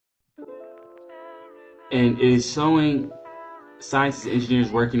And it is showing scientists and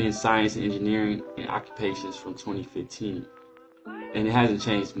engineers working in science and engineering and occupations from 2015. And it hasn't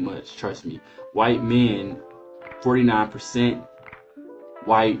changed much, trust me. White men, 49%.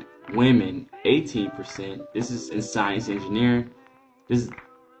 White women, 18%. This is in science and engineering.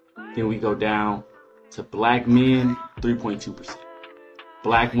 Then we go down to black men, 3.2%.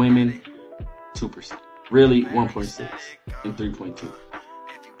 Black women, 2%. Really, 1.6 and 3.2.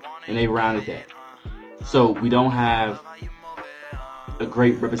 And they rounded that. So we don't have a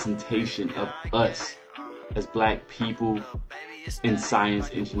great representation of us as black people in science,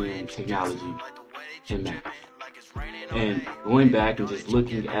 engineering, technology, and math. And going back and just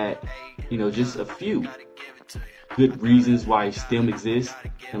looking at, just a few good reasons why STEM exists,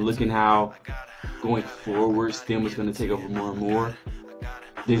 and looking how going forward STEM is going to take over more and more.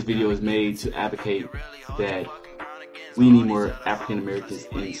 This video is made to advocate that we need more African Americans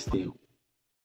in STEM.